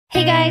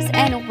Hey guys,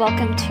 and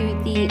welcome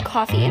to the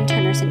Coffee and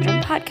Turner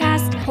Syndrome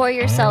podcast. Pour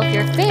yourself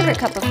your favorite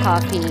cup of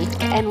coffee,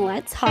 and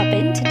let's hop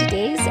into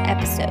today's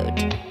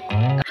episode.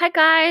 Hi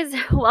guys,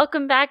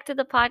 welcome back to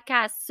the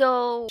podcast.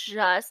 So,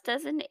 just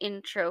as an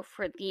intro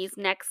for these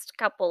next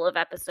couple of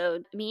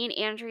episodes, me and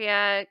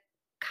Andrea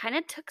kind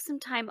of took some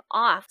time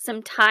off,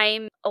 some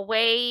time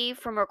away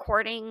from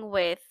recording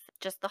with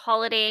just the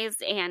holidays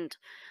and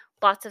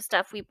lots of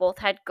stuff we both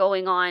had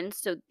going on.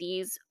 So,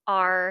 these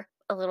are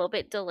a little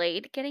bit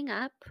delayed getting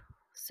up.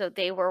 So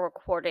they were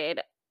recorded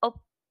a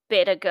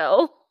bit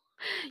ago.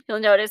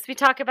 You'll notice we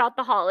talk about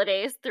the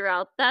holidays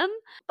throughout them,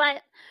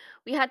 but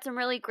we had some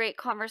really great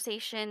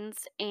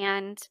conversations,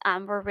 and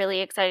we're really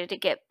excited to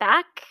get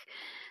back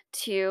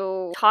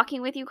to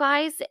talking with you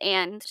guys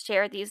and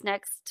share these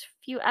next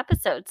few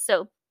episodes.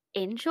 So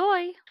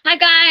enjoy. Hi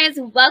guys,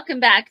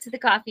 welcome back to the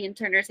Coffee and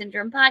Turner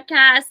Syndrome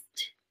podcast.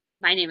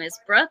 My name is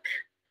Brooke,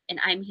 and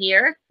I'm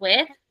here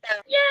with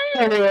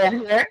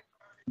Here.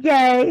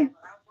 Yay.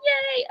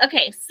 Yay!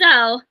 Okay,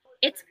 so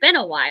it's been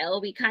a while.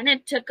 We kind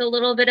of took a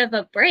little bit of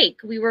a break.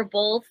 We were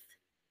both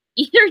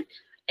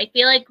I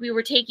feel like we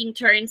were taking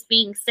turns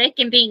being sick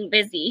and being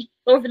busy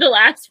over the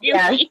last few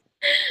weeks.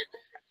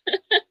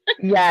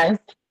 Yes.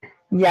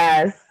 We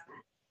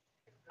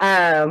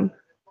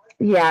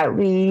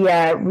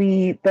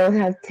both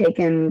have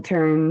taken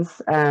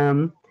turns.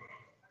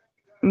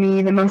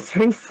 Me the most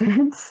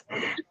recent,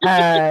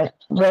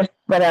 with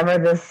whatever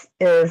this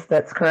is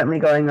that's currently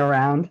going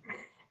around.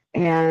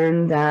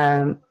 And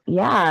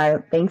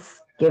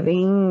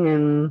Thanksgiving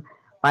and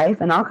life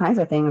and all kinds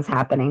of things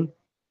happening.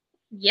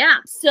 Yeah.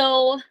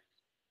 So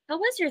how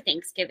was your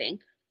Thanksgiving?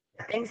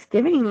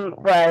 Thanksgiving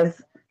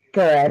was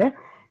good.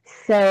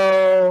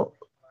 So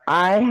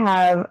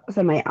my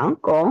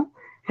uncle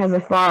has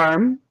a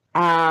farm,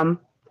 and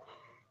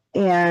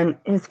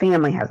his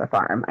family has a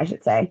farm, I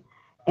should say.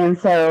 And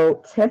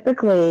so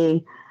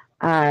typically,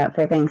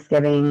 for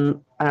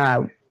Thanksgiving,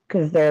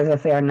 because there's a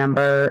fair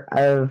number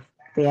of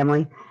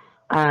family,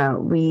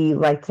 we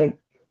like to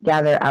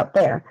gather out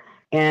there,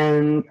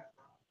 and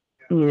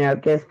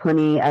it gives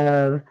plenty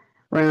of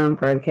room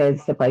for the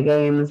kids to play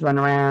games, run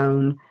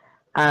around,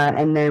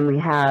 and then we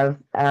have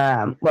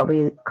what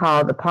we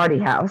call the party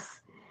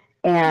house,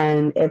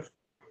 and it's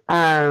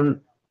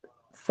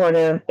sort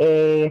of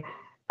a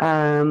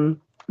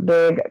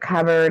big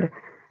covered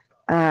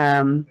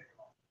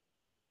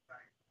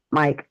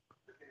like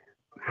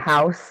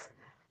house,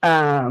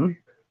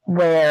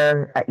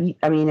 where you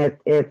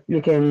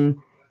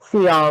can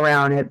see all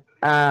around it,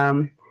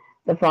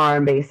 the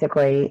farm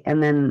basically,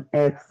 and then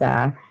it's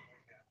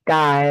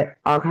got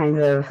all kinds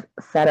of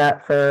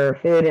setup for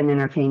food and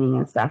entertaining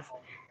and stuff.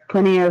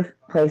 Plenty of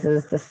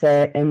places to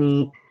sit and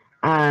eat.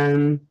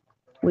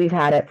 We've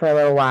had it for a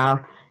little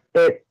while.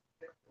 It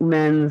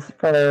lends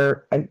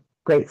for a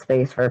great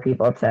space for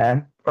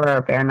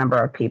a fair number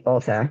of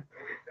people to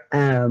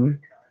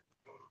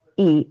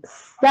eat.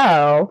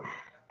 So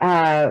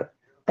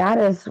that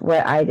is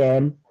what I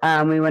did.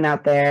 We went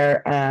out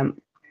there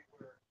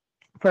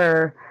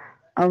for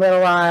a little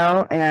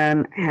while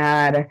and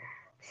had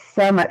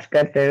so much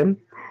good food,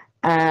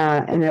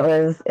 and it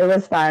was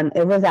fun.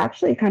 It was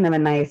actually kind of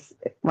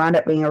wound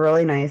up being a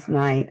really nice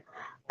night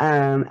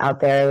out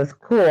there. It was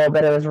cool,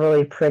 but it was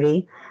really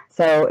pretty.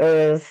 So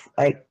it was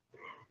like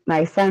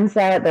nice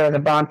sunset. There was a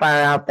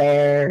bonfire out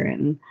there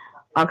and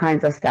all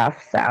kinds of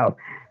stuff. So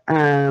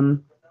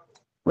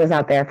was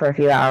out there for a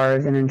few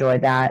hours and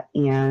enjoyed that.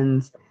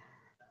 And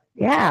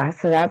yeah,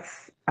 so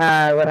that's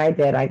what I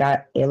did. I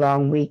got a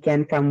long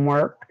weekend from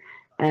work,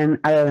 and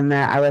other than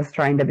that, I was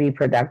trying to be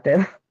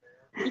productive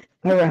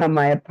around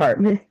my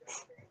apartment.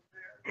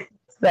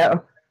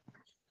 So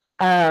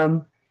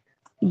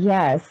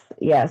yes,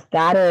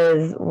 that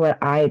is what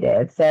I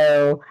did.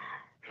 So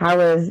how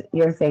was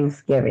your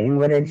Thanksgiving?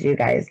 What did you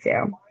guys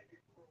do?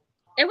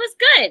 It was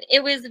good.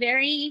 It was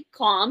very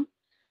calm.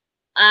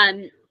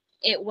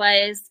 It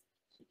was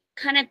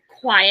kind of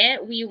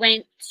quiet. We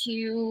went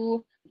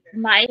to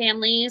my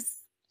family's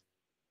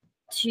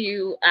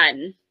to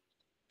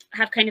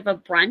have kind of a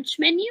brunch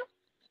menu.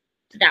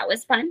 So that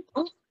was fun.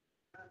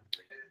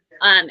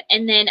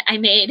 And then I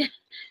made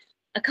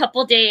a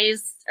couple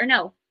days, or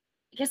no,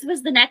 I guess it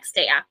was the next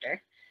day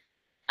after.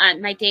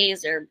 My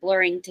days are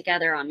blurring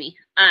together on me.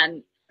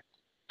 I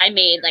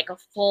made like a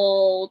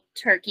full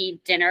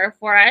turkey dinner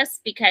for us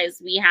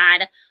because we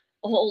had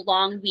a whole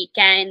long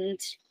weekend.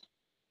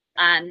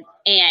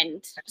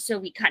 And so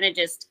we kind of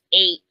just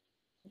ate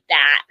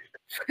that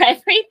for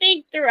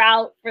everything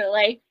throughout for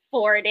like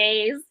 4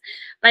 days.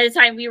 By the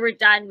time we were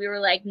done, we were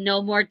like,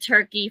 no more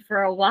turkey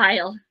for a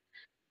while.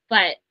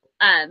 But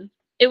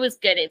it was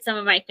good. It's some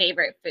of my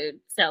favorite food.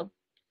 So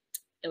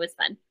it was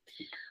fun.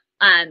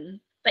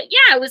 But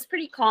yeah, it was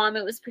pretty calm.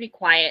 It was pretty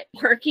quiet.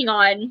 Working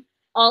on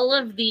all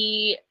of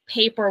the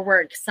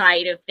paperwork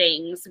side of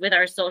things with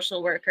our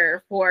social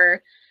worker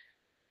for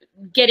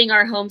getting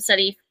our home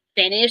study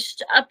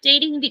finished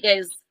updating,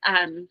 because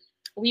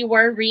we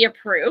were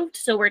reapproved,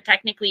 so we're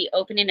technically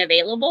open and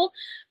available,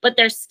 but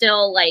there's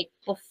still like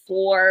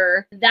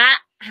before that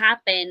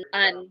happened,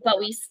 but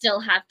we still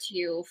have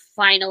to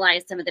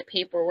finalize some of the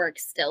paperwork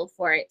still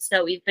for it.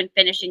 So we've been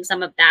finishing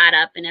some of that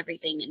up and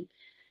everything, and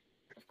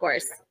of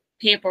course,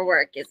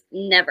 paperwork is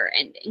never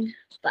ending.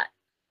 But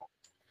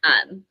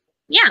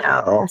yeah,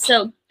 No.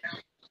 so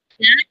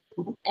that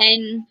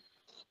and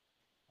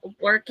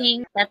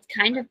working, that's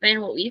kind of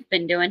been what we've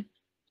been doing.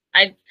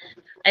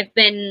 I've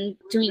been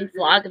doing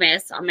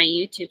Vlogmas on my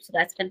YouTube, so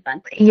that's been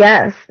fun.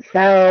 Yes.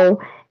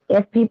 So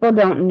if people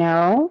don't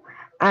know,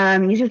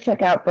 you should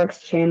check out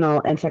Brooke's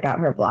channel and check out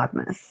her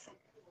Vlogmas.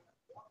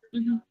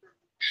 Mm-hmm.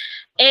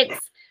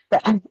 It's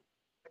a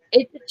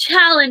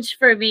challenge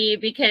for me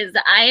because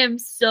I'm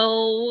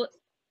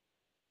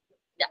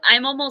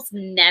almost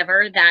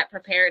never that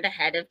prepared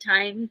ahead of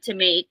time to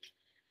make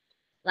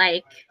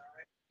like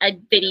a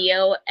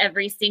video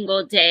every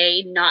single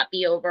day, not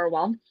be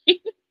overwhelming.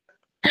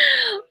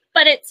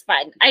 But it's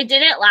fun. I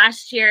did it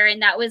last year,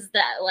 and that was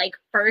the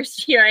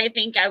first year I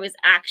think I was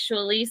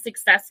actually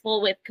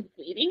successful with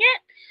completing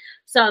it.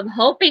 So I'm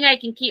hoping I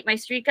can keep my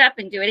streak up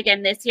and do it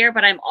again this year,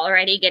 but I'm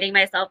already getting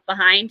myself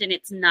behind, and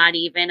it's not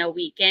even a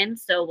weekend,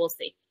 so we'll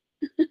see.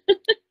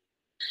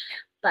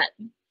 But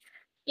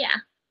yeah,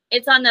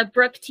 it's on the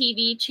Brooke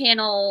TV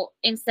channel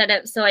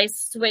so I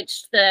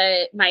switched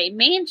my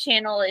main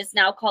channel is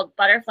now called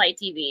Butterfly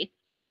TV.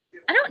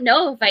 I don't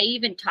know if I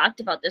even talked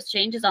about those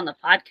changes on the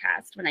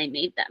podcast when I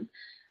made them.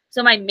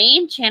 So my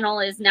main channel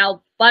is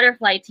now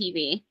Butterfly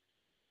TV.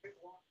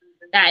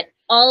 That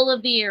all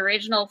of the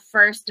original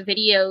first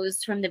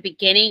videos from the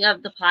beginning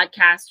of the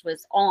podcast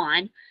was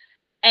on.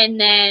 And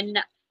then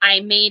I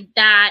made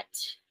that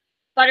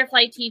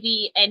Butterfly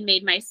TV and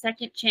made my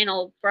second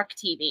channel Brooke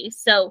TV.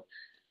 So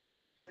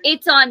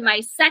it's on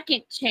my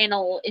second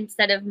channel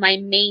instead of my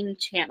main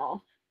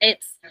channel.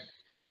 It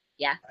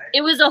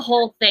was a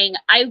whole thing.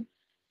 I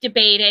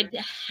debated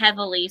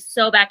heavily,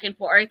 so back and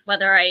forth,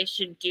 whether I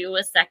should do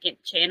a second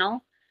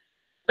channel,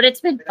 but it's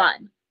been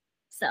fun.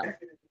 So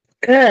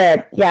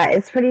good. Yeah,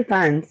 it's pretty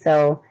fun.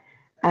 So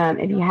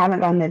if you haven't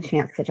gotten the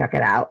chance to check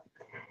it out,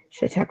 you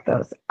should check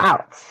those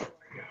out.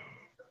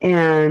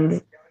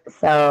 And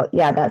so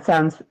yeah, that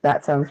sounds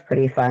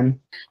pretty fun.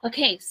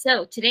 Okay,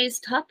 so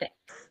today's topic.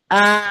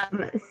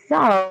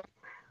 So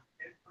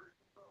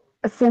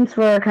since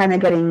we're kind of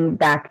getting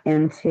back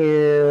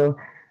into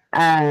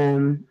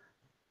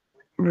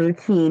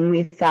routine,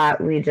 we thought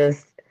we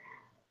just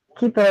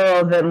keep it a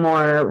little bit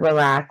more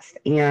relaxed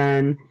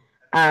and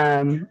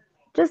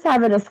just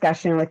have a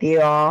discussion with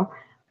you all.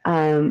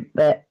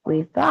 But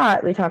we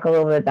thought we'd talk a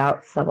little bit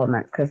about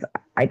supplements because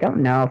I don't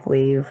know if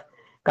we've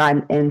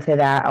gotten into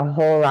that a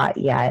whole lot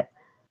yet.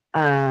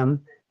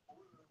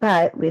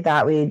 But we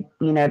thought we'd,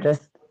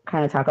 just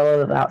kind of talk a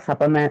little bit about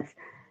supplements,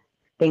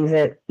 things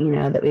that,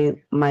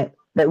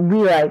 that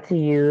we like to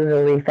use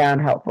or we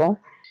found helpful.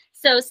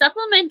 So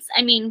supplements,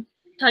 I mean,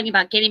 talking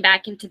about getting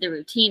back into the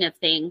routine of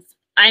things,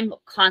 I'm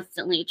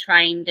constantly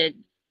trying to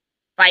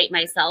fight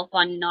myself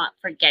on not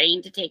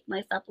forgetting to take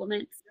my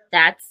supplements.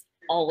 That's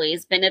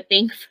always been a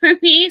thing for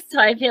me. So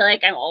I feel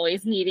like I'm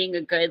always needing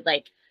a good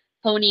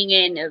honing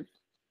in of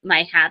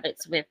my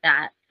habits with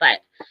that.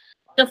 But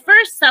the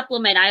first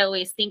supplement I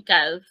always think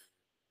of,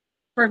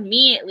 for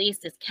me at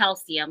least, is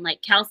calcium.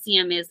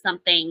 Calcium is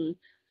something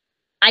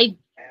I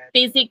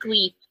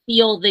physically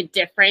feel the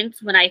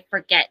difference when I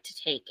forget to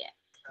take it.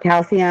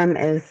 Calcium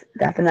is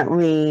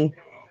definitely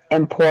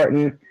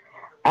important,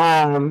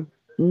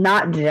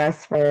 not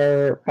just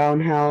for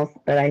bone health,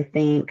 but I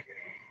think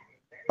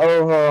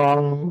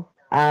overall,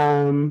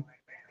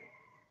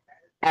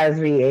 as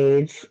we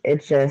age,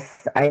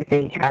 I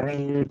think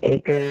having a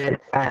good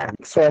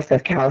source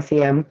of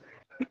calcium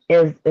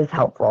is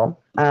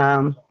helpful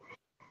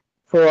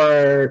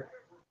for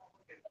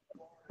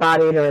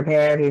body to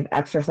repair, to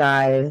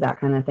exercise, that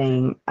kind of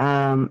thing,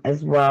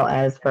 as well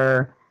as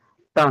for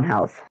bone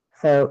health.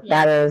 So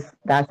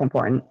that's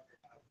important.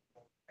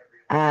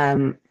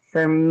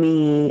 For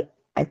me,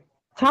 I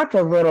talked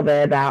a little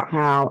bit about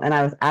how, and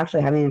I was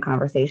actually having a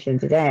conversation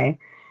today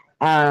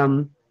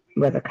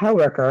with a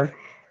coworker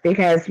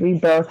because we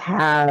both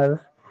have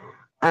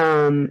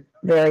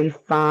very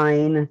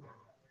fine,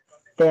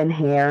 thin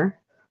hair.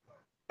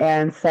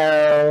 And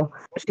so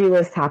she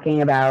was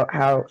talking about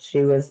how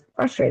she was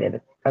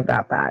frustrated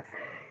about that.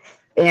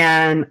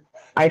 And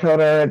I told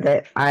her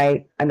that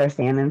I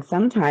understand. And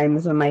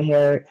sometimes when my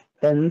hair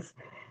thins,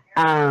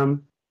 I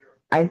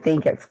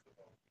think it's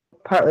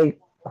partly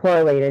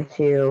correlated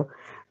to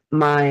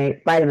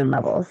my vitamin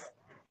levels.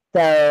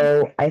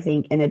 So I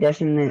think in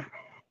addition, it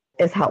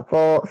is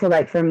helpful.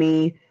 So for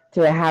me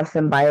to have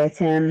some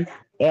biotin,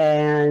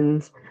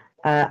 and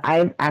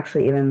I've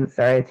actually even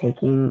started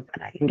taking,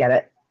 and I can get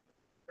it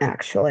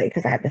actually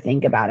because I have to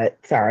think about it.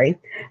 Sorry.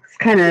 It's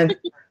kind of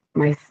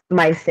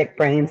my sick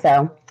brain.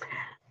 So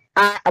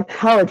I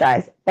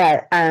apologize.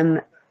 But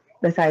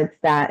besides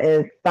that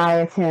is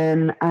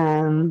biotin,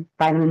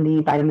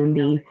 vitamin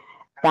D,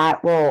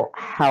 that will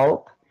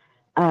help.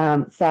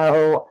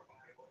 So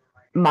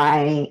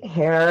my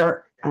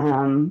hair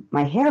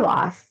my hair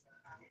loss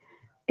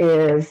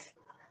is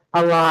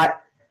a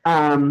lot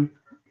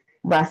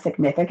less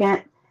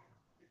significant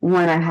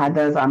when I've had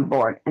those on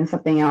board. And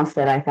something else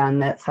that I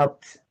found that's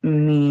helped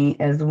me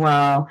as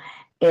well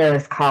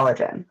is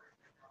collagen.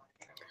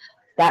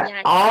 That's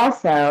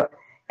also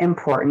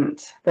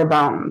important for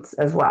bones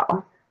as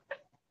well.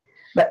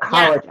 But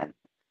collagen.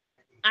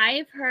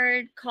 I've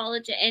heard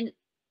collagen, and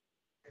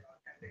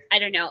I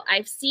don't know,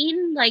 I've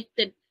seen like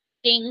the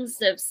things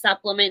of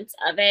supplements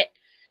of it.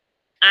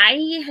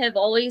 I have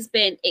always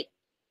been, it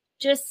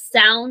just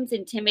sounds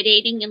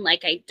intimidating and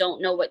like I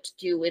don't know what to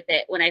do with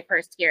it when I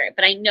first hear it.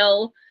 But I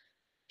know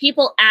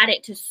people add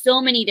it to so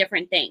many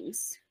different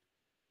things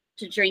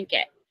to drink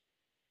it.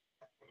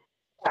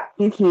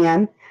 You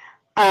can.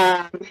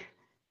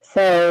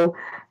 So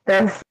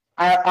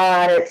I'll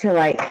add it to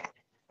like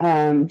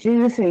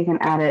juice, or you can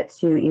add it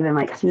to even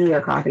like tea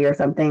or coffee or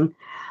something.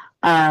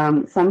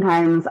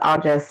 Sometimes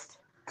I'll just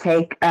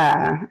take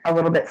a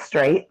little bit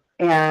straight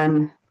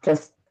and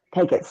just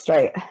take it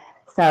straight.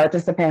 So it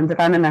just depends. If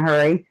I'm in a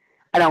hurry,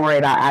 I don't worry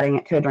about adding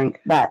it to a drink,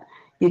 but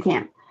you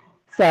can.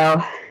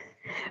 So,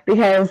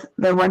 because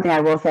the one thing I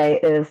will say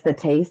is the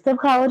taste of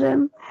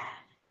collagen,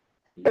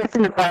 it's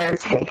an acquired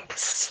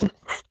taste.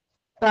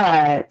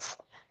 But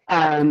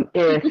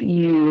if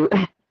you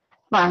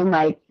find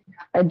like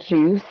a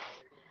juice,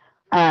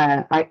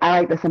 I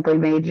like the Simply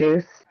Made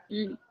juice.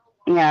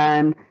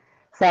 And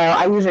so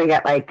I usually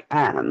get like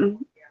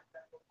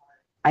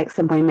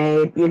Simply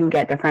Made. You can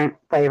get different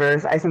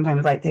flavors. I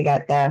sometimes like to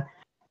get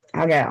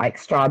I'll get like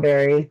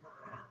strawberry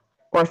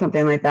or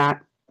something like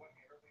that.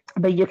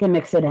 But you can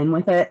mix it in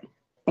with it,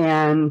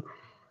 and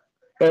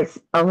it's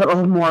a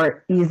little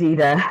more easy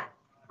to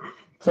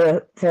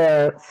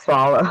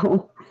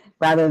swallow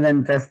rather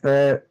than just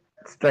the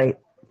straight.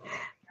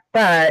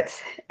 But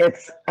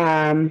it's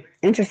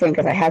interesting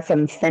because I had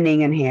some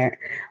thinning in here,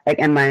 like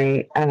in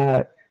my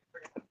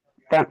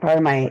front part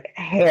of my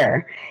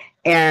hair,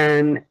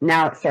 and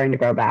now it's starting to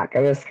grow back.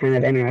 It was kind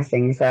of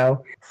interesting.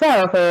 So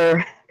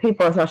for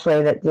people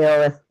especially that deal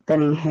with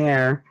thinning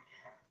hair,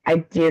 I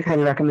do kind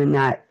of recommend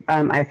that.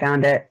 I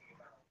found it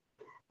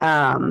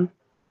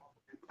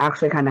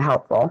actually kind of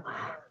helpful.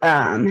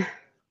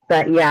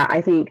 But yeah,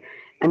 I think,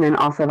 and then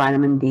also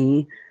vitamin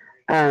D.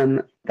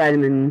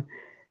 Vitamin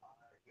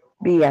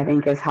B, I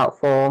think, is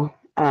helpful.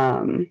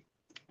 And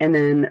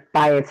then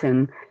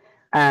biotin.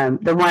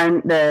 The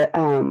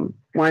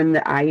one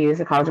that I use,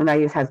 the collagen that I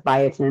use, has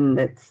biotin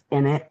that's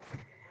in it,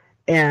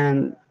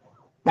 and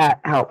that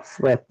helps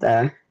with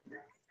the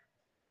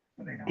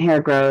hair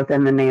growth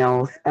and the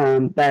nails.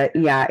 But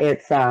yeah,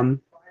 it's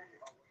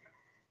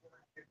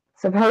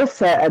supposed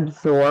to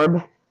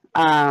absorb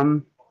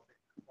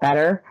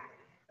better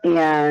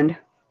and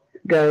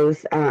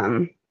goes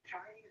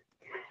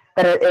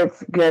but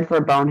it's good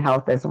for bone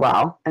health as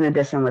well, in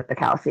addition with the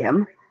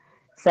calcium.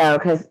 So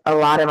because a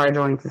lot of our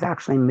joints is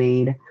actually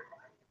made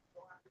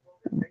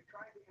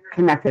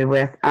connected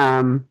with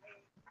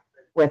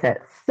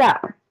it, so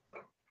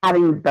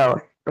having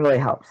both really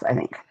helps, I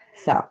think.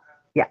 So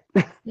yeah.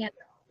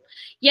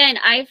 And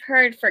I've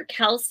heard for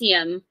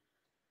calcium,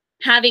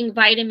 having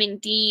vitamin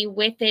D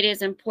with it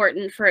is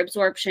important for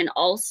absorption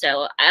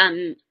also.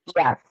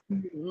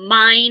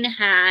 Mine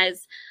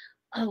has,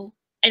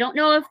 I don't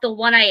know if the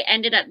one I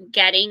ended up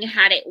getting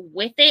had it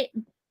with it,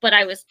 but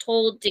I was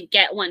told to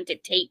get one to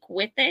take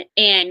with it.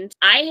 And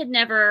I had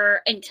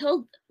never,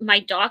 until my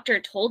doctor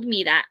told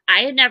me that,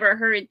 I had never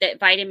heard that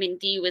vitamin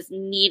D was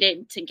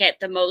needed to get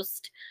the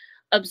most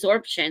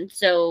absorption.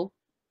 So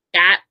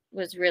that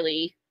was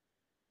really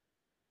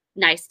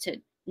nice to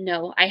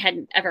know. I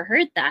hadn't ever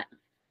heard that.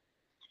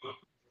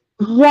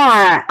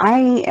 Yeah,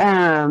 I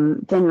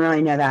didn't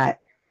really know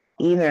that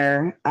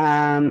either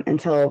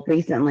until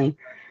recently.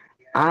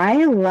 I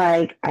don't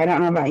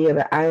know about you,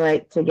 but I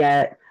like to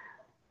get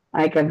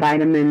like a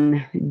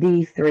vitamin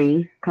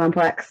D3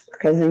 complex,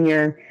 because then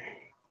you're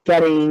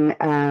getting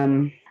I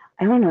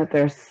don't know if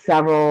there's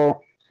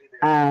several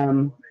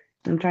I'm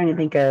trying to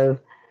think of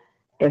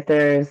if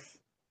there's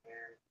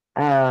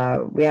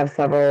we have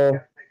several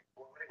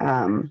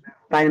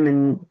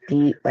vitamin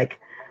D, like,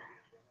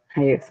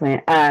 how do you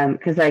explain it?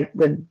 Because like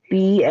with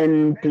B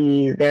and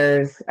D,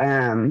 there's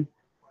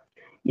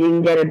you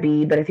can get a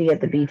B, but if you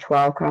get the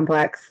B12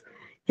 complex,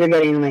 you're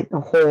getting like the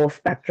whole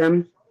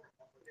spectrum.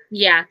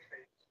 Yeah.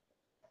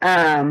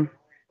 I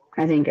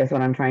think is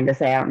what I'm trying to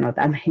say. I don't know if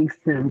that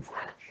makes sense.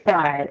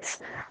 But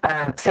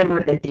same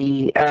with the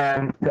D,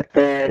 with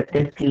the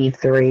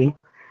D3,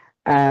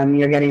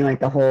 you're getting like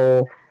the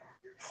whole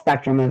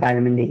spectrum of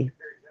vitamin D.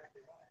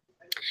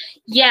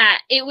 Yeah,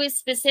 it was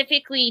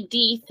specifically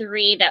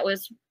D3 that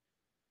was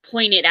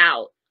pointed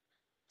out.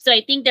 So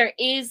I think there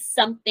is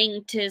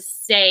something to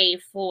say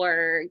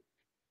for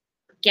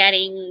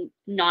getting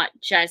not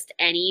just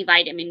any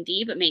vitamin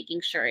D, but making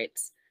sure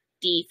it's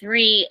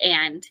D3.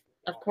 And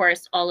of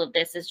course, all of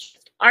this is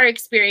just our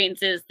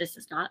experiences. This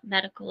is not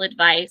medical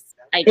advice.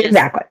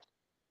 Exactly.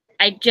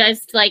 I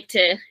just like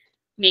to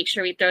make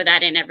sure we throw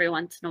that in every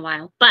once in a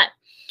while. But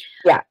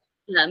yeah.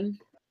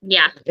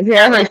 Yeah. If you're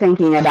ever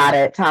thinking about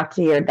it, talk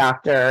to your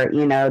doctor,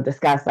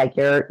 discuss like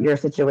your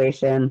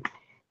situation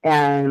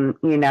and,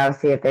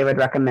 see if they would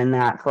recommend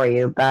that for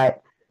you.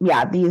 But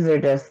yeah, these are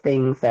just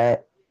things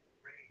that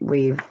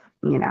we've,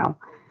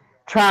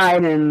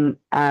 tried and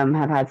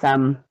have had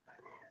some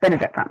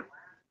benefit from.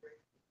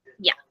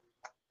 Yeah.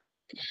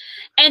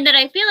 And that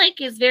I feel like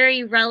is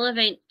very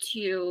relevant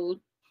to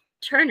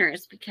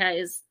Turners,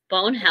 because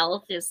bone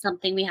health is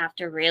something we have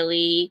to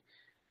really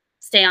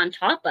stay on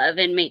top of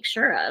and make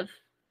sure of.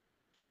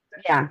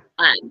 Yeah.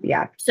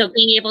 Yeah. So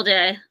being able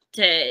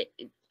to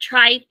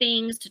try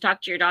things, to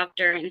talk to your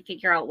doctor and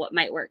figure out what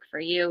might work for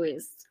you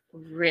is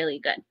really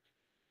good.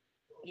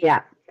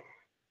 Yeah.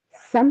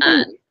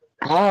 Something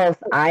else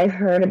I've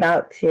heard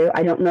about too,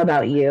 I don't know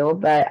about you,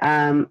 but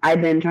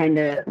I've been trying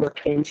to look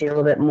into a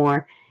little bit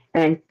more,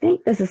 and I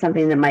think this is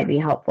something that might be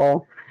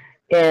helpful,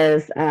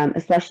 is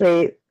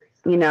especially,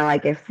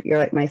 like if you're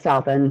like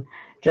myself and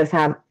just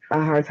have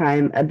a hard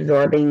time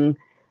absorbing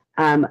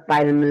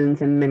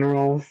vitamins and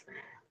minerals.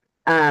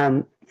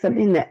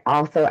 Something that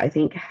also I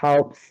think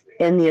helps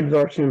in the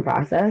absorption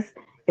process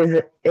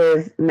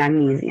is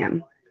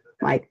magnesium,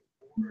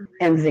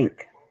 and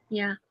zinc.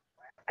 Yeah.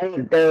 I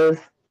think those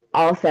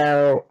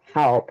also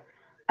help,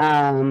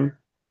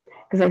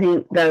 because I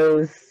think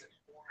those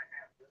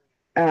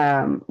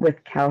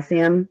with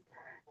calcium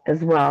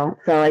as well.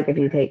 So like if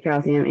you take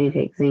calcium and you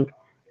take zinc,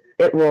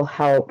 it will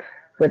help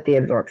with the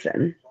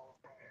absorption.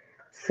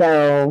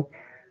 So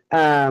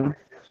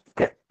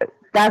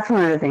that's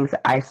one of the things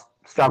that I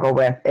struggle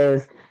with,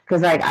 is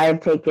because like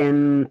I've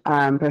taken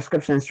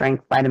prescription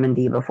strength vitamin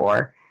D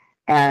before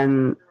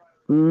and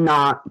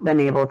not been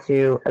able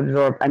to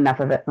absorb enough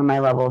of it for my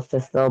levels to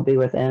still be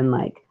within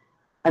like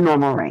a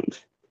normal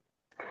range.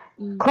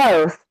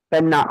 Close,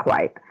 but not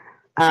quite.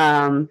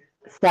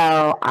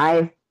 So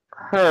I've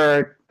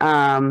heard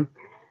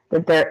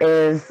that there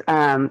is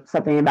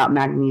something about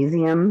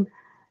magnesium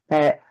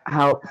that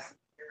helps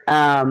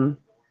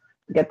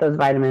get those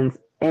vitamins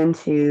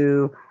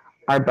into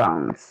our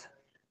bones.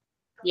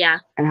 Yeah.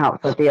 And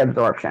helps with the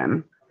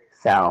absorption.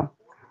 So.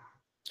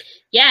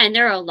 Yeah, and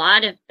there are a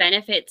lot of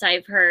benefits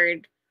I've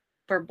heard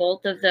for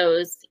both of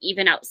those,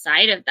 even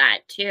outside of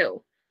that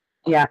too.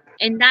 Yeah.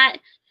 And that,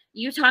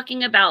 you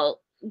talking about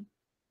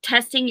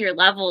testing your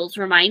levels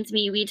reminds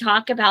me, we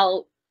talk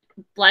about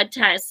blood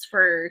tests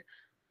for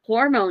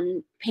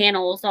hormone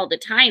panels all the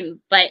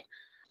time, but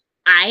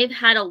I've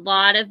had a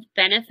lot of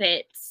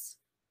benefits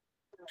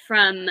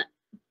from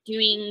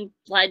doing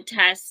blood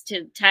tests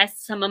to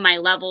test some of my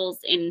levels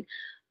in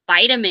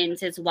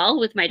vitamins as well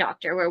with my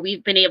doctor, where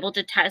we've been able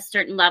to test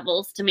certain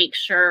levels to make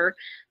sure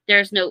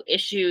there's no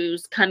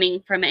issues coming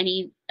from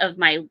any of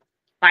my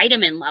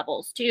vitamin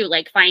levels too,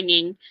 like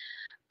finding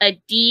a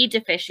D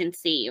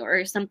deficiency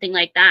or something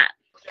like that.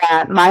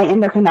 Yeah, my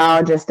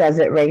endocrinologist does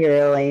it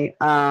regularly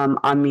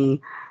on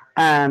me,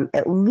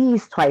 at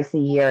least twice a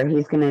year.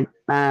 He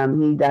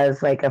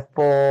does like a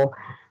full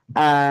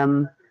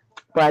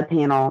blood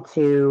panel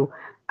to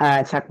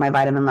check my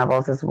vitamin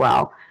levels as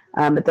well.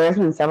 But there's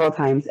been several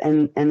times,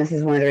 and this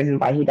is one of the reasons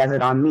why he does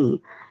it on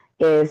me,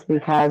 is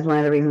because one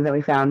of the reasons that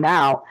we found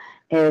out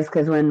is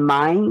because when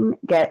mine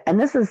and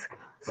this is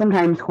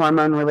sometimes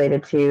hormone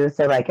related too,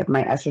 so like if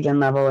my estrogen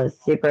level is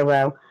super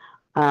low,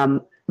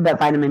 but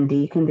vitamin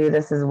D can do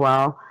this as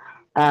well.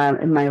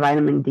 If my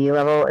vitamin D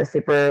level is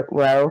super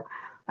low,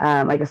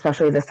 like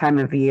especially this time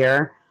of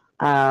year,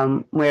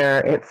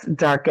 where it's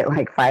dark at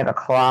like 5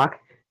 o'clock,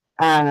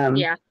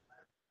 Yeah.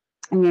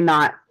 and you're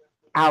not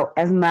out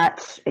as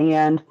much,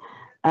 and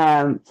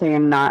so you're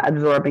not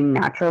absorbing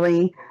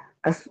naturally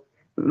as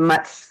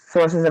much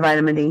sources of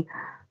vitamin D.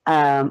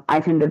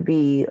 I tend to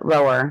be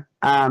lower,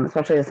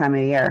 especially this time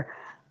of year.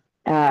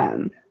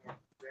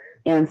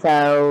 And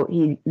so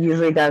he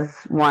usually does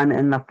one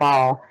in the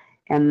fall,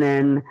 and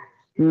then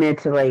mid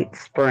to late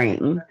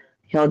spring,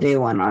 he'll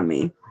do one on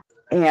me.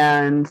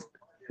 And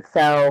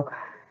so,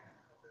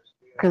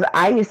 because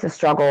I used to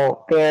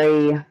struggle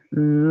very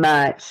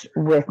much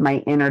with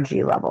my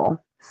energy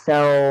level.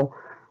 So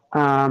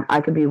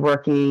I could be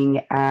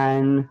working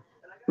and,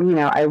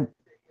 I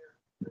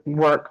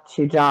work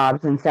 2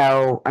 jobs. And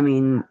so, I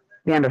mean, it'd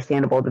be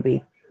understandable to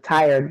be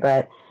tired,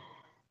 but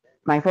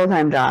my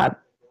full-time job,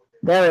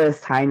 there was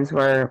times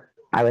where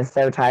I was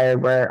so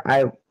tired where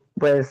I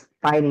was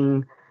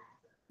fighting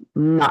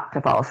not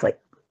to fall asleep,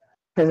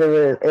 because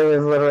it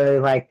was literally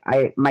like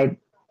my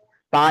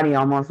body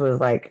almost was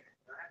like,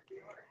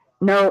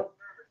 nope,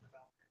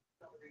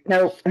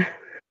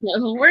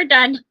 we're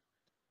done.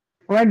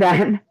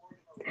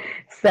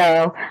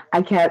 So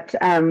I kept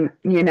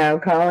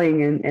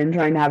calling and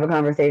trying to have a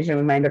conversation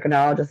with my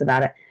endocrinologist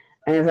about it,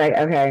 and it's like,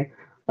 okay,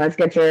 let's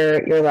get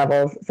your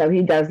levels. So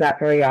he does that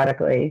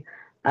periodically,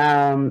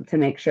 to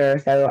make sure,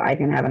 so I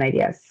can have an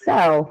idea.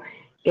 So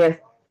if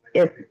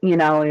you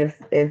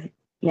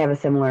have a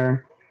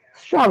similar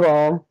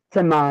struggle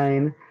to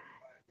mine,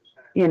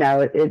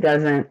 it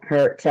doesn't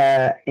hurt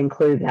to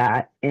include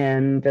that,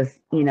 and just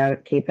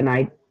keep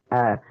an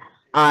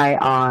eye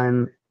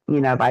on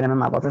vitamin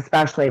levels,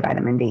 especially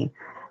vitamin D,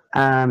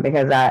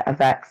 because that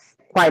affects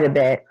quite a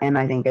bit, and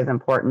I think is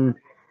important,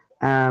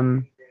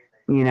 you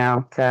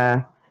know,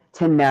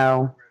 to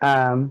know.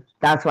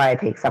 That's why I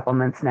take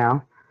supplements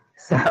now.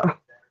 So,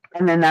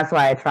 and then that's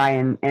why I try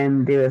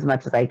and do as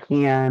much as I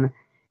can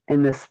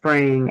in the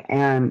spring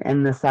and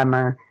in the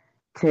summer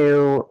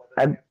to,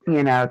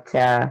 you know,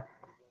 to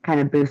kind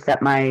of boost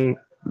up my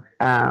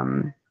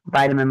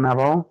vitamin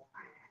level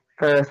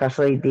for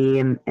especially D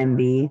and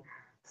B.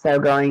 So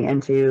going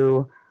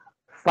into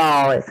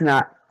fall, it's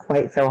not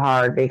quite so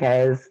hard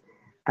because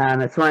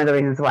it's one of the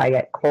reasons why I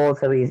get cold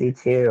so easy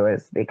too,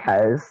 is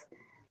because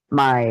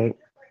my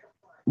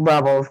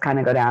levels kind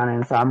of go down,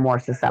 and so I'm more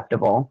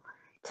susceptible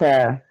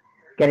to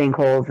getting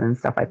colds and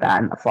stuff like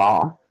that in the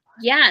fall.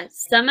 Yeah,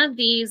 some of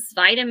these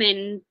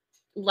vitamin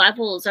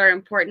levels are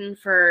important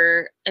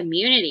for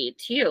immunity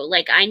too.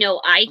 Like I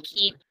know I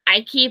keep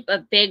a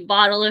big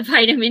bottle of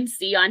vitamin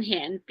C on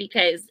hand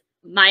because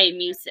my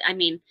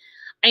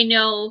I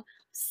know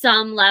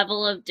some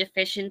level of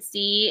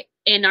deficiency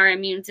in our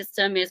immune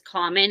system is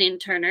common in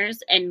Turner's,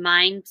 and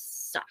mine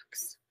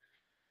sucks.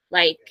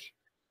 Like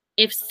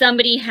if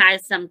somebody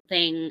has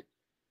something,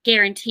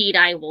 guaranteed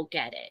I will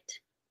get it.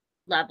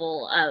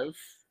 Level of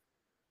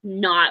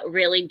not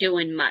really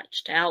doing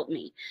much to help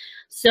me.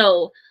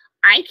 So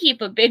I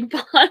keep a big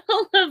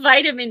bottle of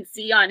vitamin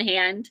C on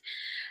hand.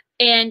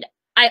 And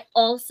I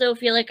also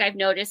feel like I've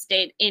noticed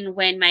it in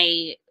when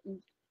my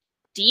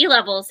D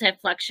levels have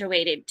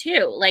fluctuated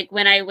too. Like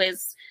when I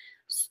was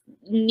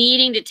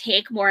needing to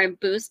take more and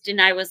boost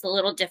and I was a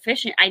little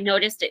deficient, I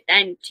noticed it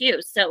then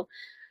too. So,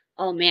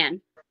 oh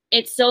man,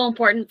 it's so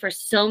important for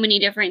so many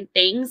different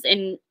things.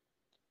 And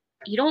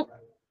you don't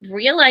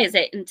realize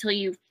it until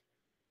you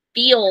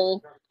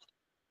feel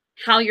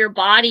how your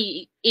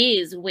body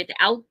is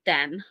without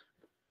them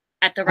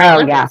at the right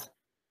levels.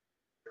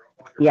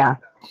 Yeah.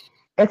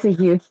 It's a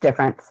huge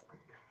difference.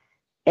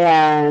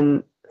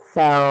 And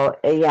so,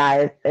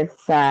 yeah,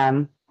 it's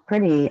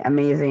pretty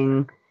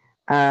amazing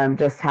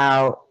just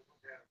how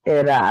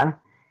it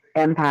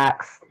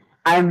impacts.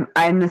 I'm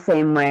the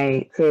same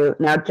way too.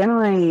 Now,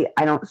 generally,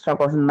 I don't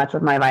struggle as much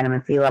with my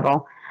vitamin C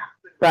level,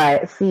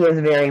 but C is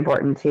very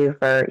important too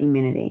for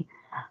immunity.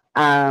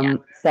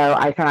 So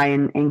I try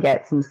and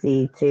get some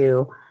C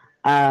too.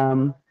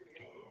 But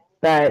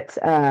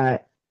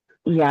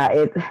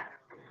yeah,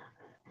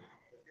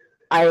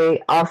 I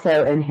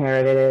also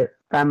inherited it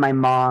from my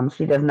mom.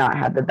 She does not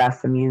have the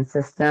best immune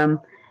system.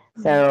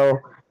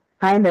 So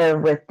kind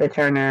of with the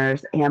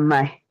Turners and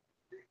my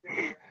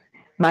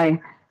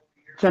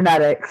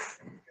genetics,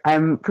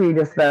 I'm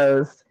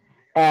predisposed.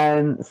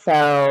 And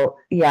so,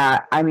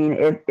 yeah, I mean,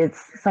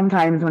 it's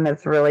sometimes when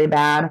it's really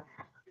bad,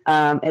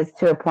 it's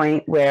to a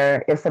point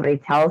where if somebody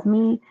tells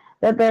me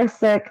that they're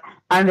sick,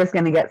 I'm just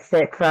going to get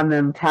sick from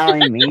them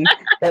telling me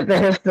that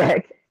they're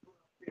sick.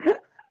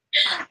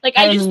 Like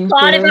I just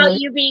thought about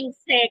you being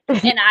sick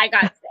and I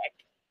got sick.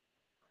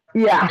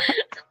 Yeah.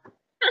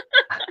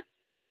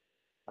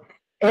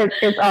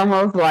 It's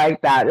almost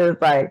like that.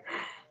 It's like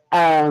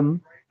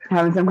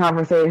having some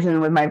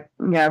conversation with my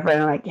friend.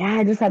 I'm like, yeah,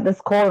 I just had this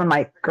cold. I'm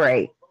like,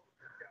 great.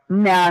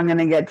 Now I'm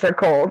gonna get your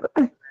cold.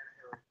 And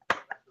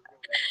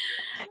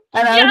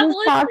I was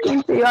just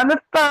talking to you on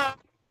the phone.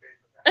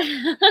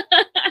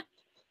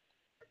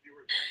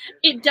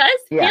 It does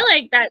feel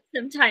like that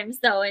sometimes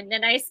though, and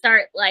then I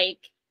start like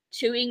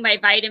chewing my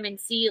vitamin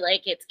C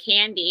like it's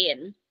candy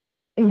and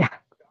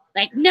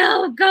like,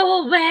 no,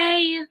 go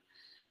away.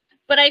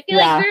 But I feel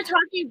like we were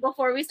talking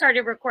before we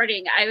started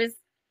recording. I was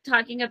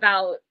talking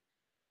about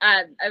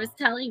I was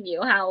telling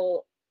you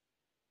how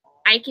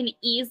I can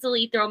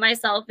easily throw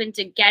myself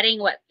into getting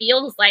what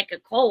feels like a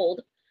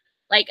cold,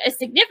 like a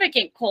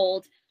significant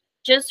cold,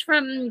 just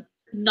from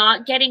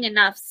not getting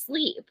enough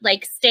sleep,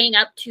 like staying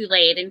up too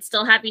late and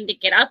still having to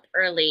get up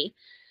early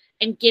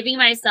and giving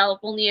myself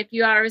only a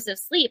few hours of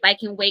sleep. I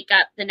can wake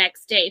up the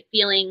next day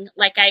feeling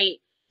like I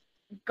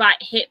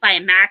got hit by a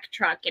Mack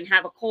truck and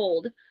have a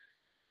cold.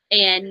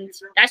 And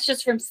that's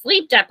just from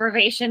sleep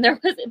deprivation.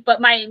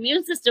 But my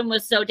immune system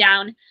was so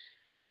down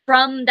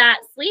from that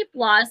sleep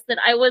loss that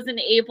I wasn't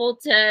able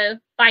to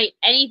fight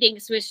anything.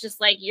 So it's just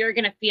like, you're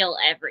going to feel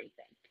everything.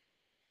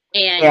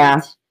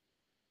 And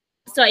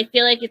so I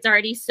feel like it's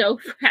already so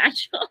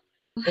fragile.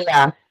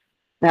 Yeah.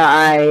 No,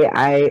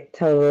 I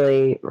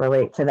totally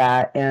relate to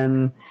that.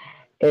 And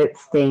it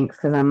stinks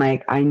because I'm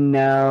like, I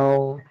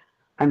know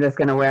I'm just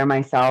going to wear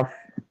myself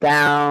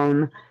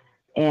down.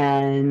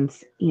 And,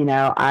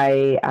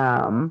 I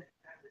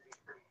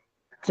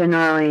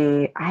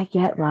generally, I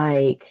get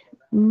like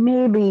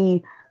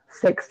maybe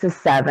 6 to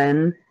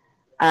 7,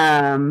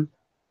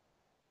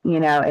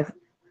 if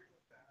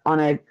on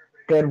a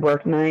good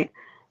work night,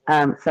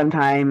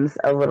 sometimes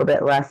a little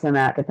bit less than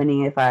that,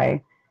 depending if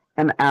I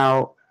am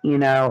out,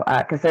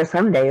 because there's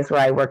some days where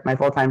I work my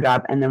full-time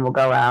job and then we'll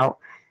go out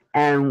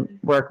and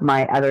work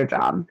my other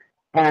job.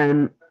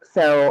 And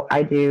so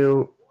I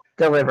do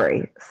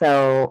delivery.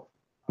 So,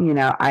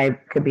 I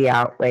could be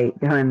out late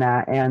doing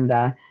that and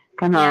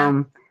come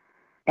home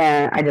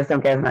and I just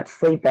don't get as much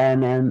sleep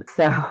in. And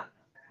so,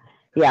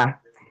 yeah,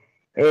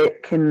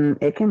 it can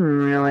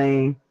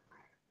really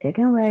it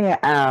can wear you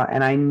out,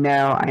 and I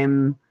know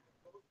I'm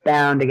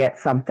bound to get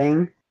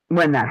something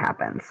when that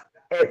happens.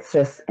 It's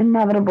just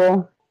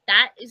inevitable.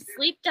 That is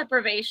sleep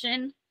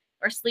deprivation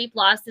or sleep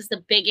loss is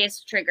the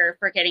biggest trigger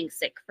for getting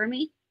sick for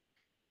me.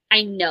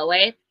 I know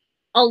it.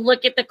 I'll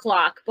look at the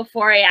clock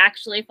before I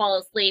actually fall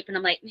asleep and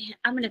I'm like, man,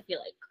 I'm going to feel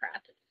like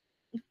crap.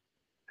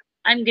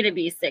 I'm going to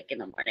be sick in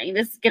the morning.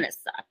 This is going to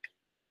suck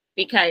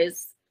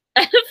because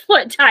of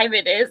what time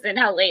it is and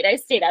how late I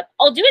stayed up.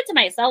 I'll do it to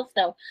myself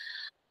though.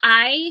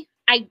 I've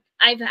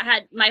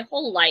had my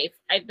whole life,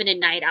 I've been a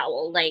night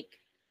owl. Like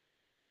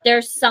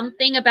there's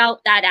something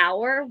about that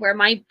hour where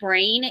my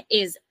brain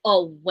is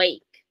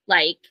awake,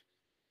 like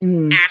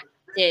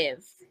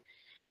active,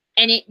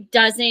 and it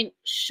doesn't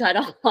shut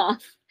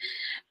off.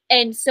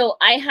 And so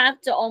I have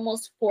to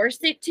almost force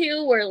it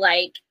to, or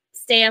like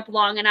stay up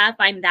long enough.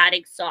 I'm that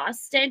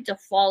exhausted to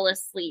fall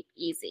asleep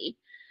easy.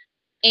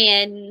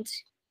 And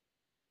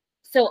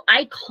so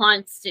I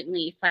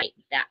constantly fight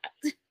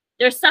that.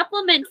 There's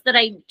supplements that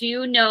I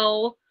do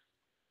know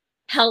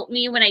help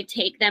me when I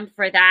take them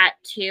for that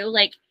too.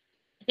 Like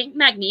I think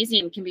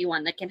magnesium can be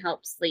one that can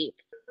help sleep.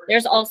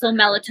 There's also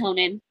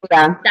melatonin.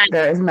 Yeah,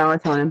 there is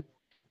melatonin.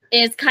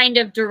 Is kind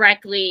of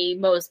directly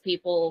most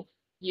people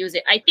use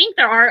it. I think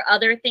there are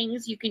other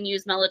things you can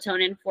use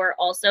melatonin for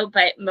also,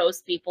 but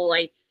most people,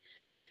 I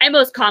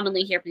most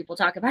commonly hear people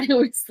talk about it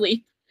with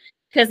sleep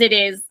because it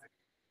is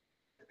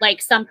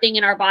like something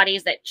in our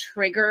bodies that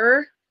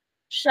trigger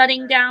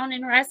shutting down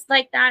and rest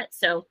like that.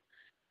 So,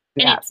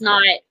 and it's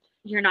not,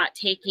 you're not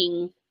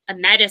taking a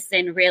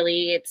medicine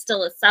really. It's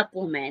still a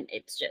supplement.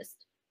 It's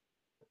just.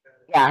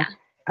 Yeah.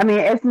 I mean,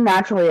 it's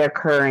naturally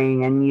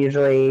occurring and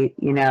usually,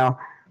 you know,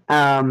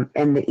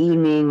 in the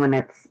evening when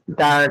it's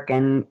dark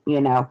and,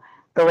 you know,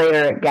 the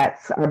later it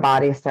gets, our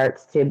body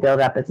starts to build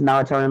up its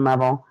melatonin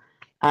level.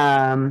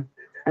 And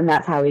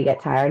that's how we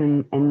get tired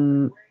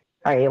and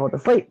are able to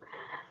sleep.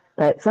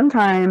 But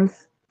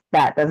sometimes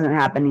that doesn't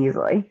happen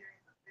easily.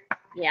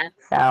 Yeah.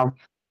 So,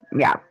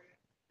 yeah.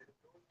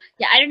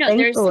 Yeah, I don't know.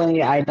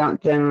 Thankfully, I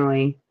don't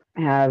generally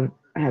have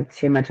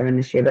too much of an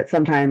issue, but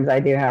sometimes I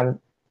do have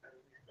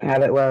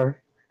it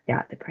where,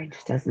 yeah, the brain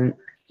just doesn't.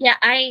 Yeah,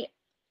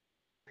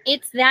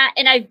 it's that,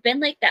 and I've been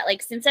like that,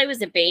 like since I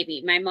was a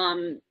baby. My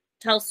mom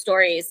tells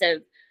stories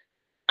of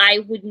I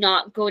would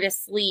not go to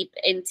sleep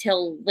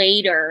until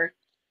later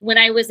when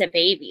I was a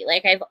baby.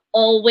 Like I've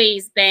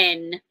always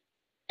been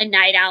a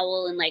night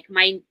owl, and like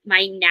my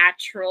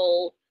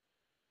natural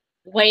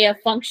way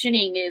of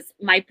functioning is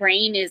my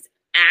brain is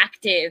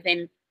active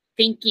and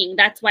thinking.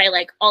 That's why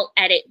like I'll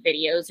edit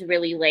videos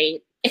really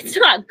late. It's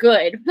not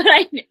good, but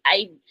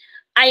I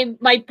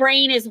my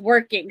brain is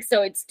working,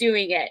 so it's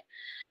doing it.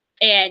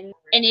 And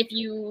if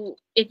you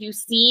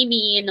see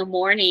me in the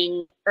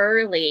morning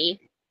early,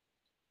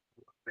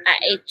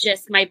 it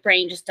just, my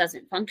brain just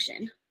doesn't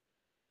function.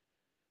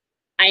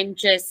 I'm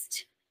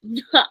just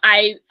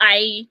I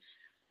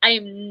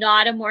am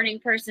not a morning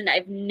person.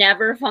 I've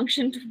never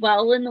functioned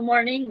well in the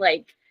morning.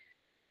 Like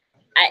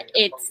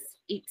it's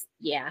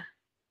yeah.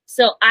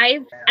 So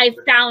I've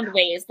found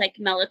ways like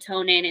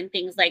melatonin and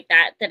things like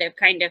that that have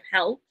kind of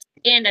helped,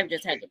 and I've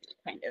just had to be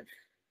kind of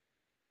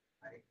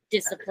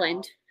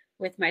disciplined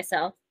with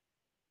myself.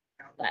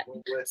 But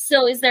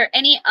so is there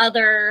any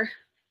other,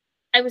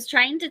 I was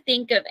trying to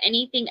think of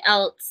anything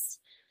else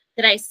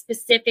that I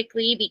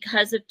specifically,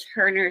 because of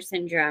Turner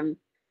syndrome,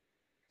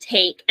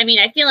 take. I mean,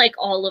 I feel like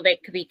all of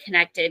it could be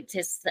connected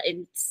to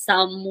in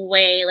some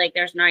way. Like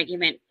there's an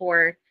argument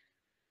for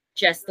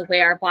just the way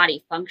our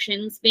body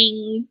functions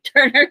being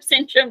Turner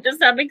syndrome to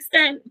some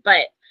extent,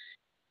 but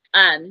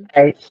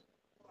Right.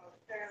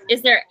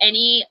 Is there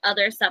any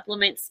other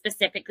supplement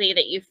specifically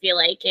that you feel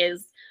like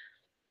is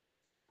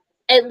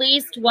at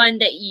least one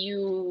that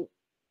you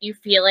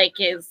feel like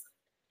is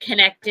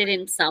connected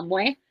in some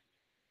way,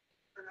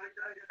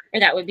 or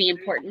that would be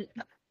important?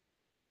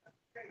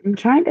 I'm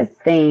trying to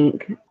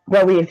think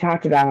what we've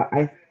talked about.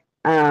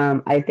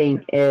 I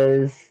think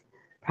is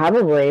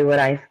probably what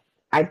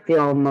I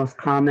feel most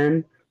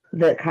common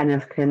that kind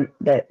of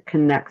that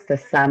connects to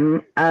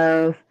some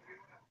of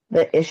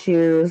the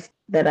issues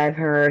that I've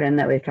heard and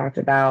that we've talked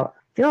about.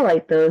 I feel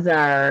like those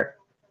are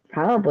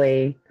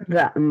probably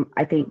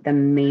I think the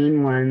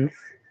main ones,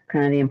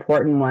 kind of the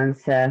important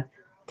ones to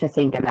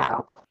think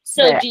about.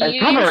 So do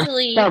you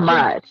usually so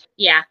much?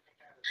 Yeah.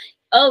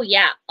 Oh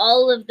yeah,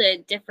 all of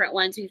the different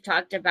ones we've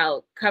talked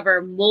about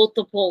cover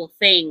multiple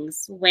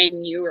things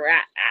when you're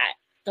at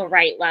the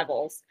right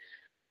levels.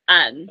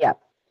 Yeah.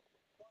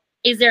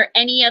 Is there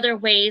any other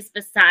ways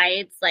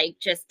besides like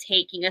just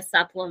taking a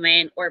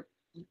supplement or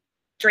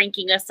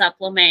drinking a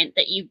supplement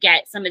that you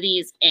get some of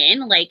these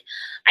in? Like,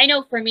 I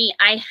know for me,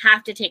 I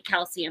have to take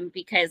calcium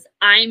because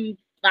I'm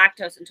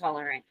lactose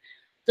intolerant.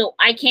 So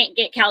I can't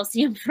get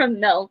calcium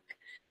from milk.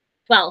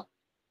 Well,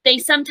 they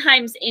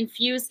sometimes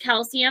infuse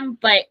calcium,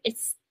 but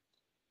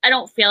I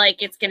don't feel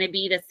like it's going to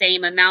be the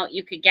same amount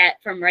you could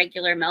get from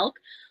regular milk,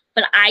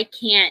 but I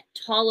can't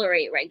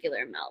tolerate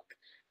regular milk.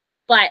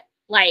 But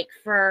like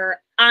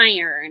for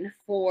iron,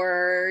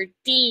 for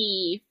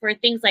D, for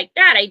things like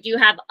that. I do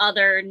have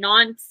other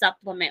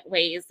non-supplement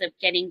ways of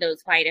getting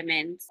those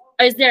vitamins.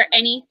 Is there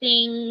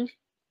anything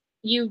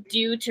you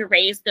do to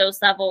raise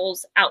those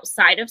levels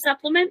outside of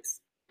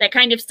supplements that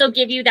kind of still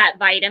give you that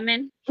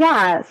vitamin?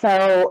 Yeah.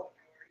 So,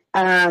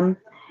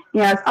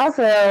 it's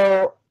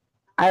also,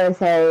 I would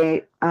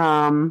say,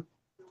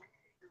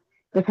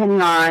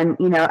 depending on,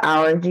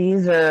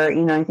 allergies or,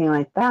 anything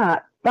like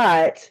that.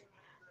 But,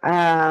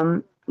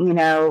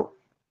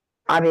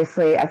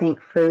 obviously, I think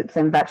fruits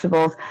and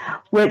vegetables,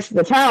 which one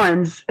of the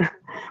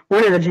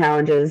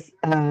challenges,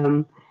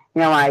 why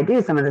I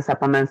do some of the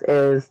supplements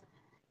is,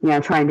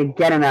 trying to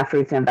get enough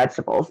fruits and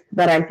vegetables.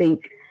 But I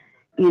think,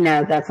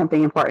 that's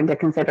something important to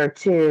consider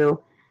too.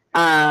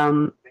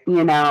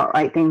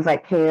 Like things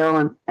like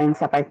kale and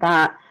stuff like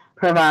that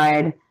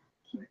provide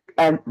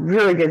a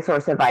really good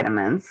source of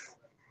vitamins,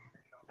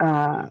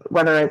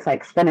 whether it's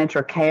like spinach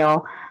or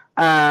kale,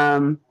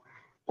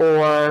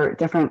 or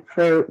different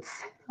fruits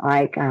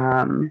like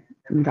I'm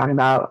talking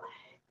about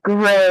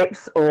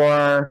grapes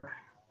or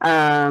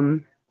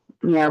carrots,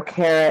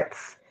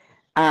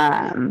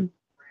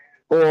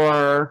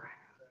 or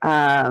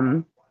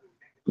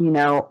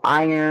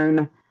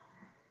iron.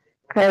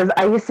 Because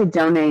I used to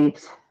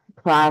donate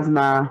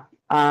plasma,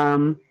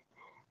 and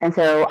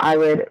so I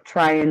would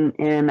try and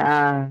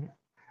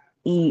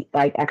eat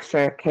like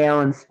extra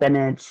kale and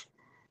spinach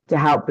to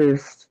help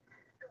boost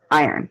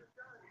iron.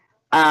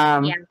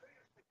 Yeah.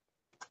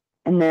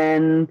 And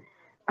then,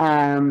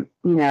 I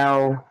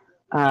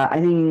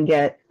think you can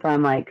get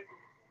from like,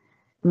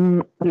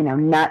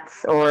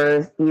 nuts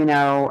or,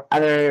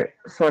 other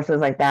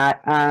sources like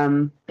that,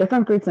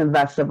 different fruits and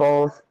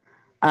vegetables.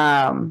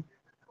 So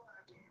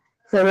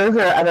those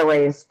are other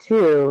ways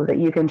too that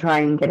you can try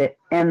and get it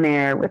in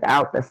there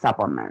without the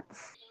supplements.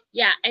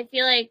 Yeah, I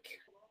feel like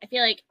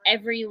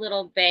every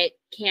little bit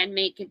can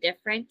make a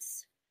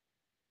difference.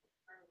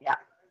 Yeah.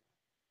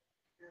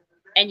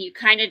 And you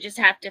kind of just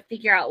have to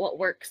figure out what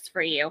works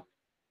for you.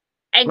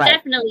 And Right.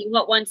 definitely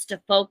what wants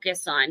to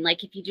focus on.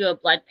 Like if you do a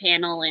blood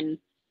panel and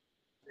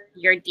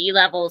your D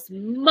level's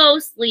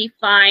mostly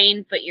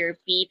fine, but your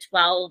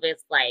B12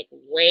 is like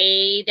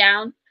way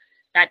down,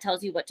 that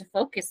tells you what to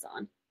focus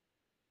on.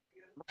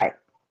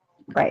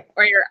 Right.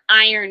 Or your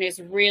iron is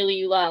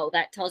really low,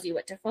 that tells you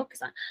what to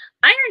focus on.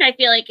 Iron, I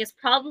feel like, is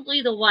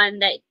probably the one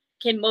that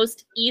can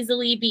most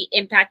easily be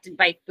impacted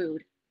by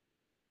food.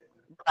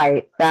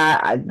 Right.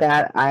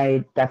 That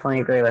I definitely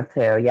agree with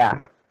too.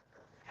 Yeah.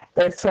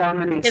 There's so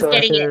many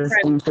sources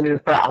in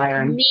food for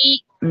iron.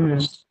 Meat,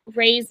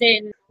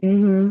 raisin.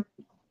 Mm-hmm.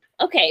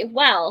 Okay,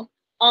 well,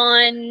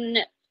 on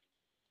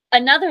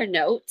another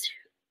note,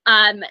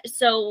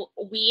 so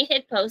we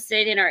had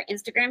posted in our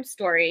Instagram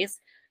stories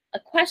a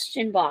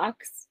question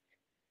box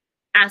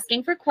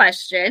asking for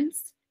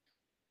questions,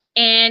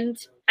 and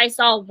I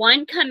saw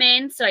one come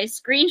in, so I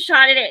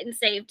screenshotted it and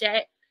saved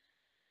it.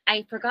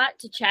 I forgot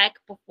to check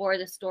before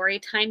the story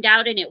timed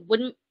out, and it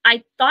wouldn't.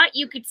 I thought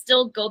you could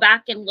still go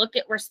back and look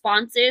at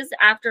responses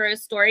after a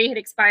story had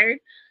expired,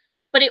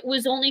 but it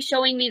was only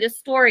showing me the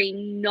story,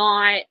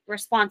 not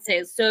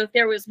responses. So if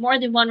there was more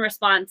than one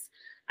response,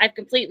 I've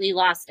completely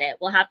lost it.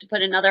 We'll have to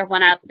put another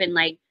one up and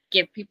like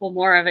give people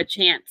more of a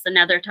chance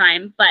another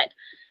time. But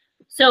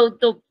so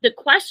the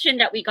question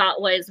that we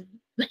got was,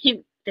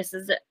 this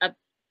is a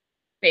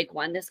big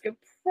one. This could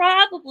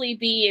probably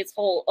be its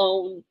whole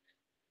own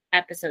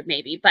episode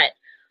maybe, but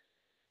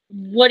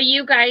what do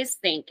you guys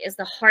think is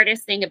the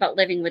hardest thing about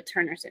living with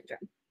Turner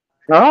syndrome?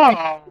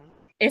 Oh,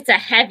 it's a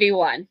heavy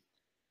one.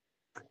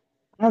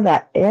 Oh,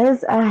 that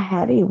is a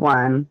heavy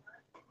one.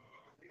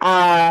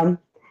 So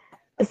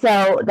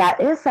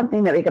that is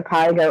something that we could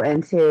probably go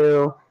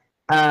into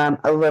a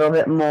little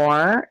bit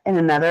more in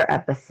another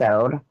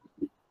episode,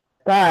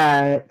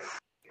 but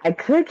I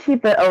could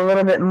keep it a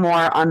little bit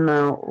more on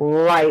the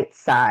light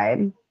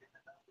side.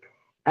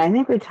 I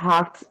think we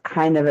talked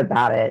kind of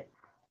about it.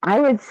 I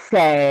would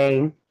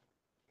say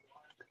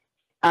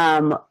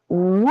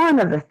one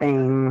of the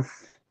things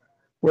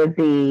would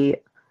be,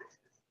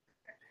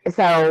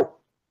 so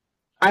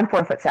I'm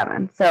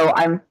 4'7", so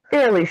I'm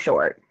fairly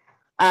short.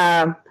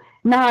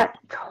 Not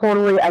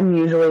totally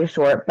unusually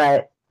short,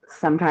 but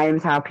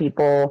sometimes how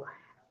people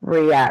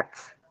react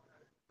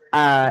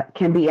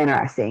can be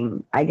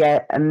interesting. I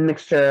get a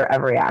mixture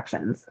of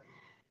reactions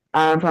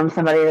from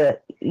somebody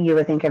that you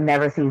would think I've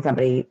never seen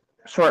somebody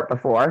short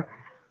before,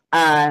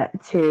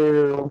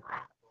 to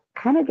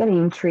kind of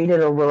getting treated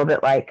a little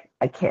bit like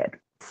a kid.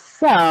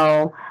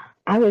 So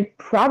I would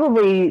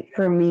probably,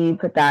 for me,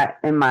 put that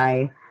in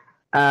my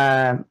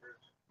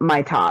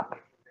my top.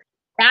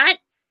 That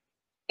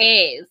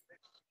is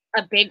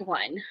a big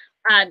one.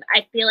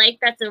 I feel like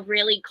that's a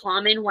really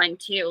common one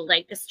too,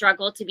 like the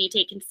struggle to be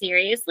taken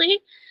seriously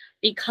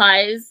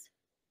because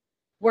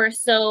we're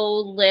so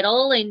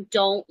little and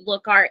don't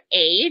look our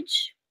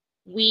age.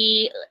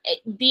 The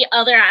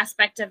other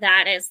aspect of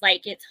that is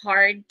like it's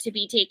hard to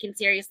be taken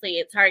seriously.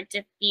 It's hard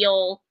to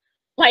feel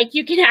like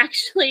you can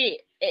actually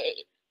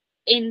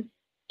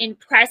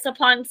impress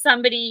upon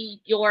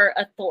somebody your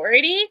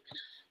authority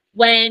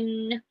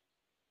when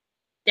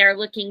they're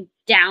looking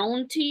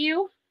down to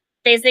you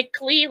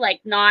physically,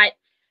 like not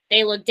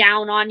they look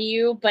down on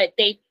you, but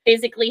they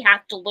physically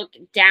have to look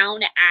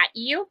down at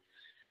you,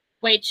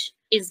 which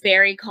is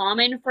very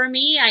common for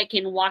me. I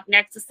can walk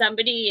next to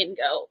somebody and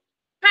go,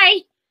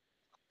 hi,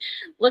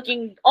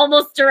 looking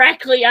almost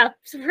directly up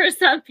for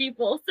some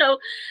people. So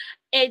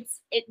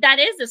that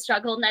is a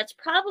struggle. And that's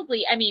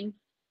probably, I mean,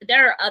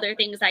 there are other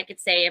things I could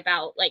say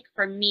about, like,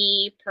 for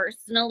me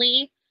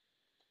personally,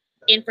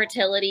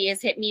 infertility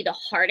has hit me the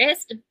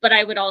hardest, but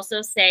I would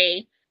also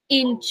say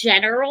in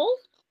general,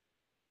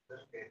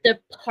 the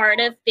part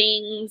of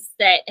things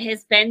that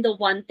has been the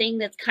one thing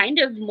that's kind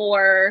of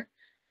more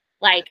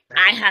like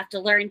I have to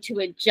learn to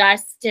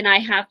adjust and I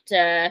have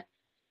to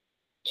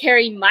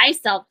carry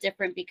myself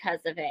different because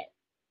of it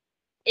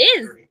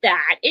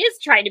is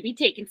trying to be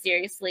taken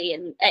seriously.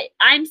 And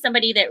I'm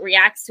somebody that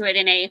reacts to it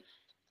in a,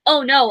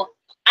 oh no,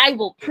 I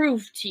will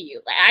prove to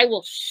you, like, I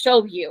will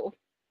show you.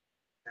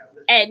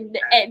 And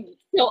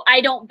so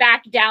I don't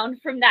back down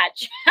from that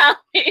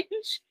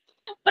challenge.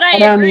 But I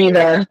don't agree.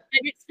 either. I've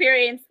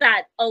experienced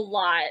that a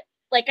lot.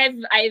 Like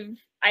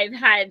I've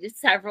had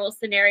several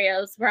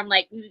scenarios where I'm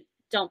like,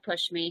 don't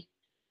push me.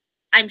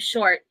 I'm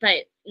short,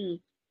 but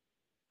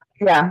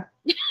yeah.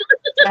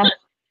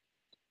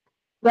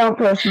 Don't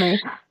push me.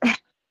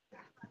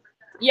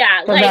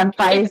 Yeah, like I'm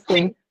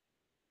feisty.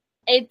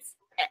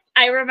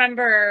 I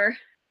remember,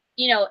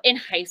 you know, in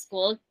high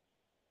school,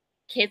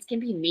 kids can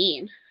be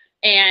mean.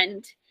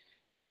 And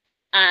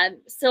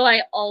so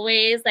I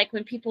always, like,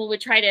 when people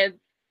would try to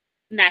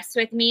mess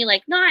with me,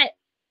 like, not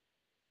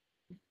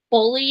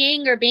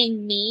bullying or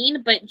being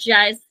mean, but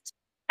just,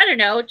 I don't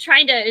know,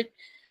 trying to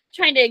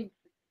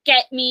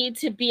get me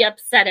to be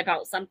upset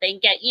about something,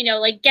 get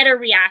a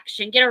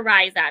reaction, get a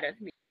rise out of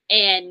me.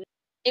 And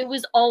it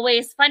was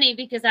always funny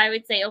because I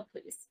would say, oh,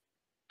 please,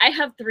 I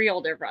have 3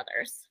 older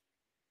brothers.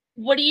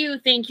 What do you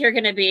think you're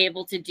going to be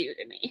able to do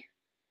to me?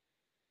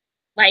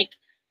 Like,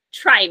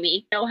 try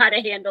me, know how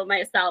to handle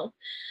myself.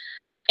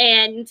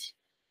 And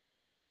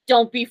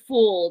don't be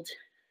fooled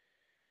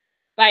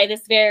by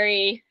this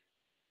very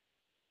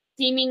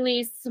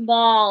seemingly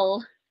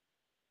small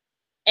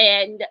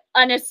and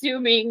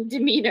unassuming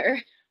demeanor.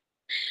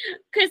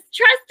 Because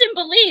trust and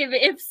believe,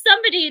 if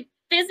somebody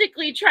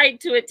physically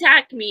tried to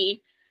attack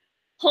me,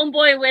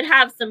 homeboy would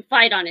have some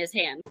fight on his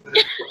hands.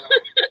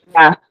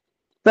 Yeah.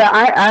 But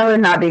I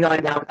would not be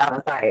going down without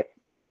a fight.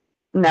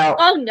 No.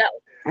 Oh, no.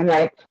 I'm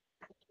like,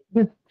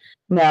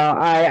 no,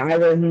 I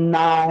was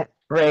not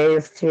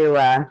raised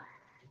to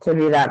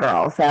be that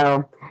girl.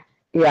 So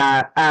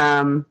yeah,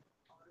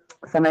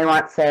 somebody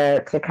wants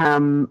to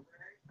come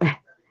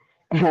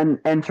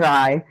and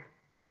try.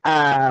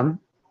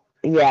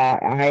 Yeah,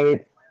 I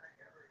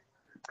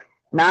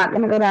not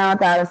gonna go down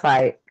without a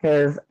fight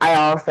because I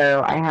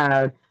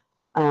had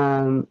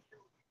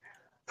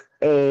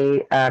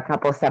a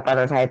couple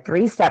stepbrothers. I had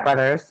 3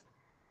 stepbrothers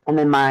and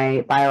then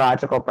my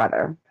biological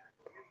brother.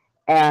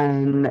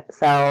 And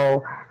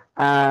so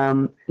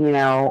you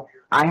know,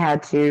 I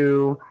had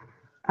to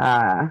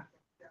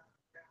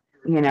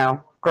you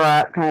know, grow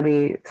up, kind of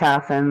be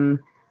tough, and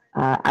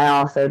I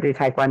also do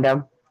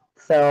taekwondo.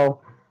 So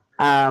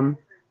you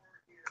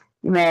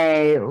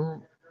may,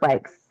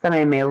 like,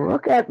 somebody may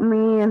look at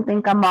me and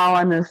think I'm all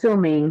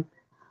unassuming,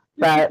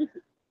 but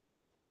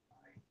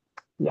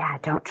yeah,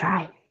 don't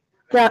try.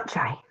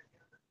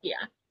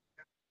 Yeah.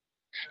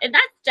 And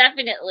that's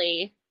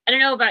definitely, I don't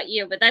know about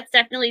you, but that's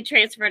definitely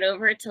transferred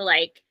over to,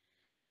 like,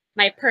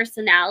 my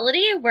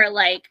personality, where,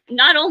 like,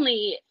 not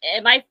only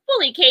am I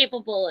fully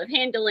capable of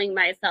handling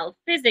myself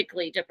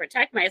physically to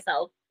protect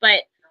myself, but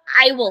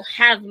I will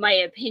have my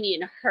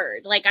opinion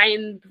heard. Like, I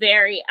am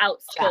very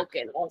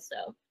outspoken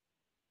also.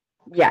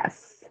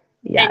 Yes.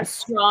 And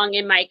strong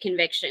in my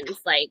convictions.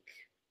 Like,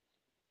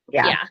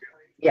 Yes,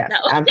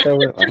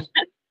 absolutely.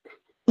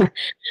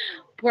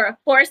 We're a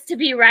force to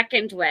be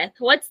reckoned with.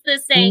 What's the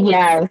saying?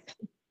 Yes.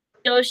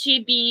 Though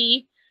she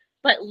be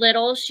but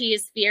little, she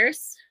is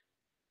fierce.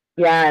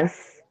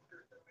 Yes.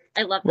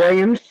 I love that.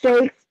 William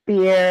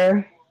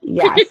Shakespeare.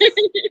 Yes.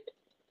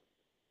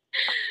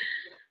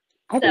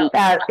 I think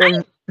that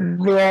is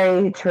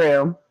very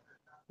true.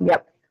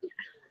 Yep.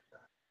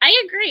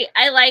 I agree.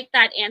 I like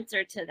that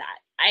answer to that.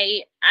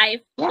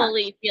 I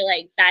fully feel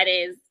like that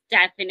is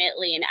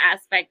definitely an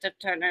aspect of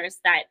Turner's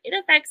that it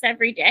affects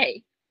every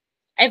day,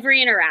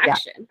 every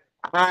interaction.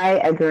 Yeah. I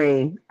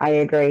agree.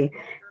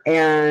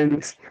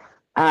 And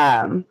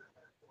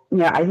you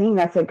know, I think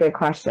that's a good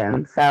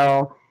question.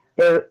 So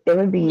it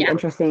would be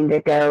interesting to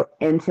go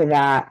into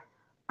that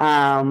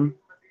you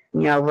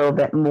know, a little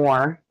bit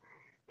more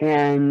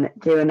and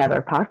do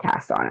another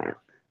podcast on it.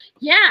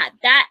 Yeah,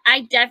 that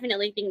I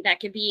definitely think that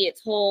could be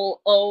its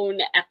whole own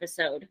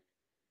episode.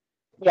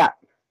 Yeah.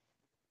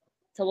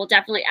 So we'll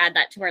definitely add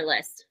that to our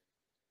list.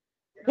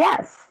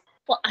 Yes.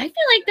 Well, I feel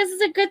like this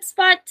is a good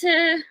spot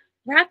to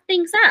wrap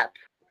things up.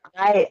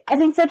 I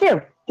think so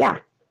too. Yeah.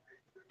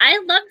 I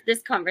loved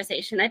this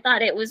conversation. I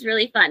thought it was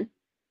really fun.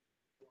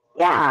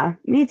 Yeah,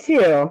 me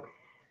too.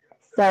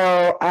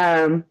 So,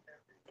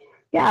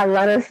 yeah,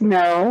 let us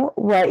know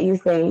what you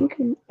think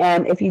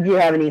and if you do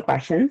have any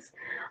questions.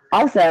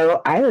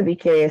 Also, I would be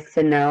curious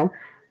to know,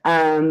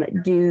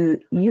 do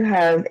you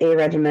have a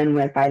regimen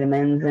with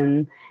vitamins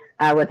and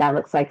what that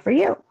looks like for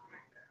you?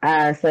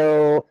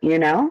 So,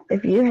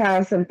 if you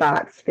have some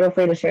thoughts, feel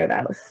free to share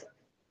those.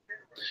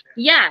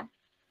 Yeah.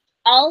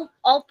 I'll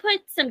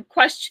put some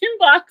question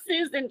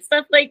boxes and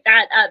stuff like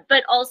that up,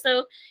 but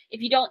also if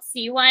you don't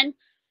see one,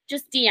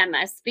 just DM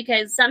us,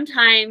 because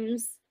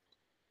sometimes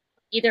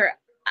either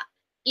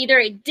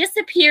it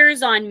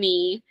disappears on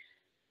me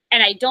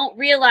and I don't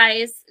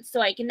realize,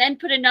 so I can then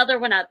put another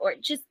one up, or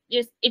just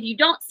if you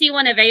don't see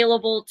one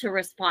available to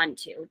respond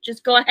to,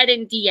 just go ahead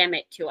and DM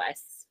it to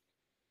us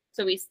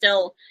so we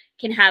still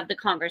can have the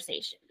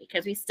conversation,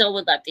 because we still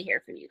would love to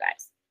hear from you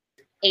guys.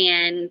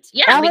 And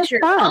yeah, make sure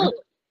to follow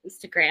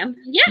Instagram.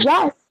 Yeah.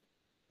 Yes.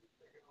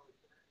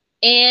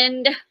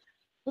 And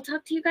we'll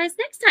talk to you guys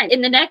next time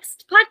in the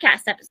next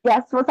podcast episode.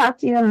 Yes, we'll talk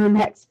to you in the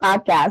next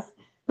podcast.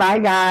 Bye,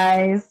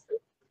 guys.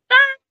 Bye.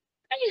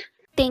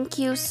 Thank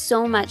you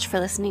so much for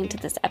listening to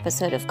this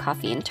episode of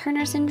Coffee and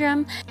Turner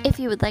Syndrome. If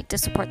you would like to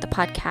support the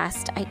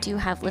podcast, I do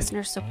have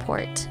listener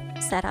support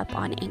set up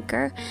on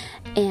Anchor.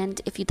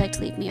 And if you'd like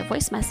to leave me a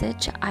voice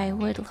message, I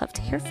would love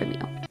to hear from you.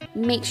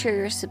 Make sure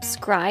you're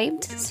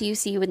subscribed so you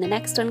see when the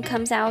next one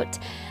comes out.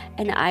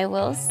 And I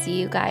will see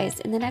you guys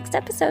in the next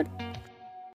episode.